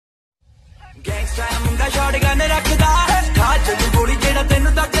ਮੁੰਡਾ ਸ਼ਾਟਗਨ ਰੱਖਦਾ ਖਾਚ ਨੂੰ ਗੋਲੀ ਜਿਹੜਾ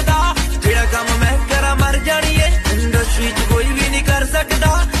ਤੈਨੂੰ ਤੱਕਦਾ ਜਿਹੜਾ ਕੰਮ ਮੈਂ ਕਰਾਂ ਮਰ ਜਾਣੀ ਏ ਇੰਡਸਟਰੀ 'ਚ ਕੋਈ ਵੀ ਨਹੀਂ ਕਰ ਸਕਦਾ.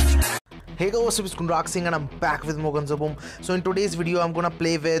 Hey guys, what's up, it's Kunrak Singh and I'm back with more guns. So in today's video I'm gonna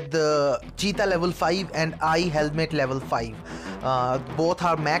play with Cheetah level 5 and Eye Helmet level 5. Both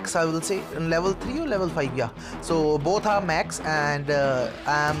are max, I will say. Level 3 or level 5, yeah. So both are max and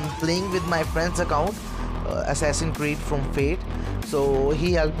I'm playing with my friend's account, Assassin's Creed from Fate. So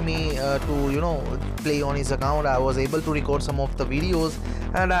he helped me to play on his account. I was able to record some of the videos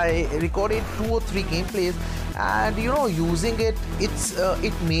and I recorded 2 or 3 gameplays, and using it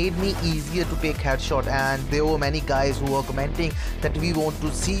made me easier to take headshot. And there were many guys who were commenting that we want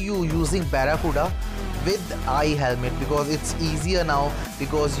to see you using Barracuda with eye helmet because it's easier now,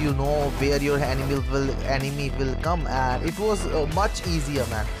 because you know where your enemy will come, and it was much easier,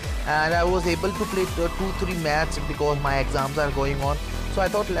 man. And I was able to play 2-3 matches because my exams are going on. So I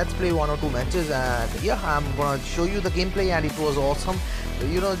thought let's play 1 or 2 matches, and yeah, I'm gonna show you the gameplay, and it was awesome.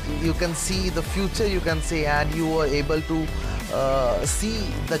 You can see the future, you can say, and you were able to see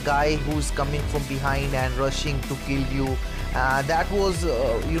the guy who's coming from behind and rushing to kill you. That was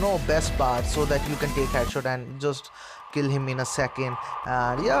best part, so that you can take headshot and just kill him in a second.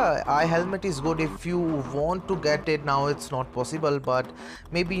 And yeah, eye helmet is good. If you want to get it now, it's not possible, but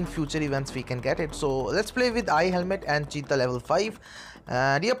maybe in future events we can get it. So let's play with eye helmet and Cheetah level 5,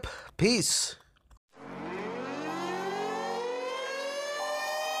 and yep, peace.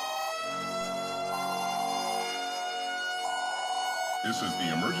 This is the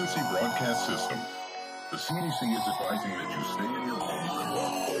emergency broadcast system. The CDC is advising that you stay in your homes and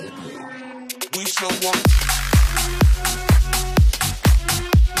walk all. We show up.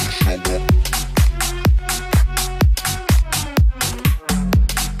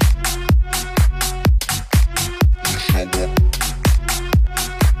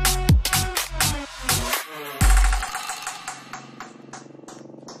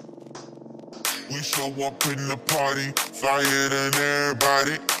 We show up in the party, flyer than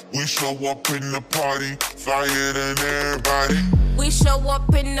everybody. We show up in the party, flyer than everybody. We show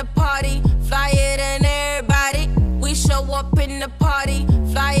up in the party, flyer than everybody. We show up in the party,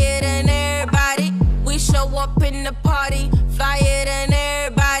 flyer than everybody. We show up in the party, flyer than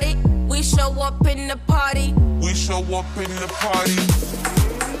everybody. We show up in the party. We show up in the party.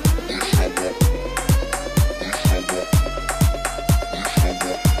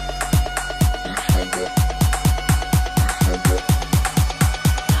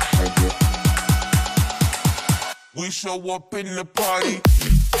 We show up in the party.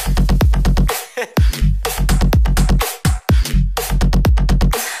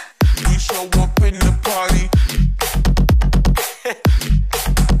 We show up in the party.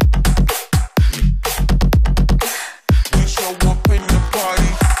 We show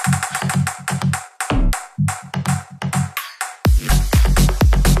up in the party.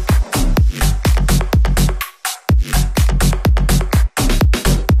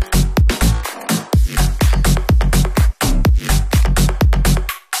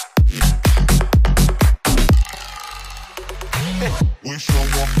 We show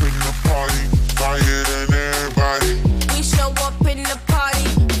up in the party, flyer than everybody. We show up in the party,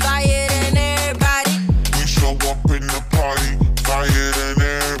 flyer than everybody. We show up in the party, flyer than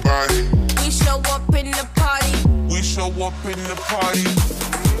everybody. We show up in the party. We show up in the party.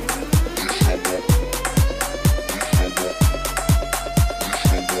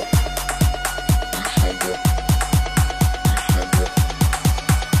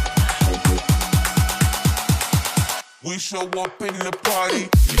 We show up in the party.